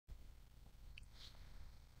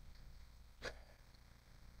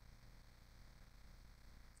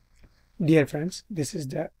Dear friends, this is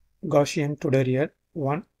the Gaussian tutorial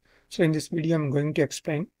 1. So in this video, I'm going to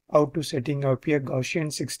explain how to setting up a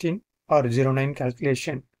Gaussian 16 or 09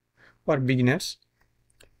 calculation for beginners.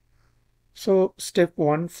 So step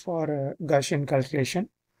 1 for Gaussian calculation.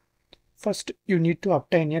 First, you need to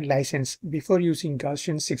obtain a license. Before using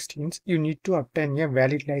Gaussian 16s, you need to obtain a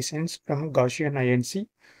valid license from Gaussian INC.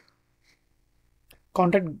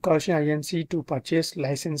 Contact Gaussian INC to purchase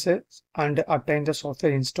licenses and obtain the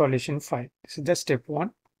software installation file. This is the step 1.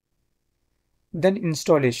 Then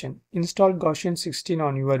installation. Install Gaussian 16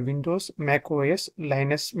 on your Windows, Mac OS,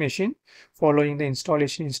 Linux machine following the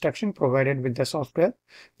installation instruction provided with the software.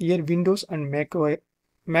 Here Windows and Mac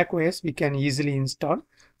OS we can easily install.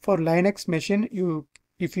 For Linux machine,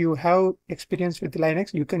 if you have experience with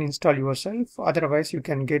Linux, you can install yourself. Otherwise, you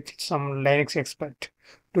can get some Linux expert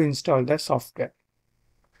to install the software.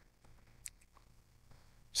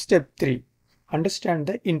 Step 3. Understand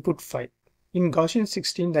the input file. In Gaussian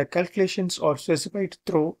 16, the calculations are specified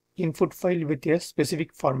through input file with a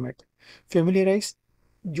specific format. Familiarize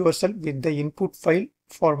yourself with the input file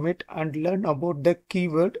format and learn about the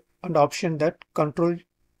keyword and option that control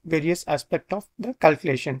various aspects of the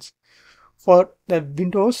calculations. For the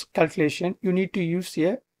Windows calculation, you need to use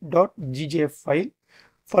a .gjf file.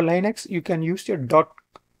 For Linux, you can use a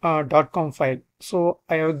 .com file. So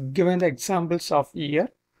I have given the examples of here.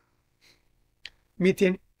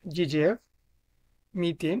 Methane gjf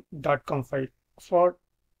methane.com file for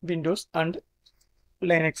Windows and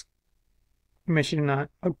Linux machine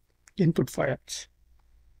input files.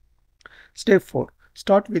 Step 4.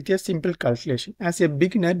 Start with a simple calculation. As a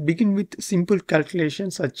beginner, begin with simple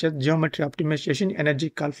calculations such as geometry optimization, energy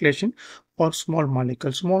calculation, or small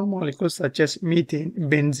molecules. Small molecules such as methane,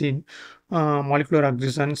 benzene, molecular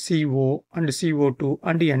oxygen, CO and CO2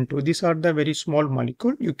 and N2. These are the very small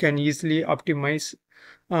molecule. You can easily optimize,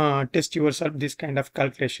 test yourself this kind of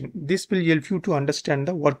calculation. This will help you to understand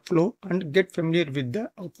the workflow and get familiar with the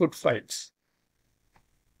output files.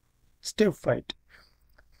 Step 5.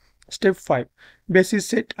 Step 5. Basis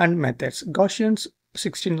set and methods. Gaussian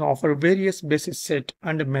 16 offer various basis set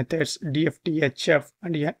and methods DFT, HF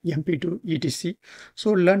and MP2 etc.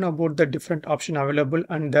 So learn about the different options available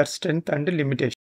and their strength and limitation.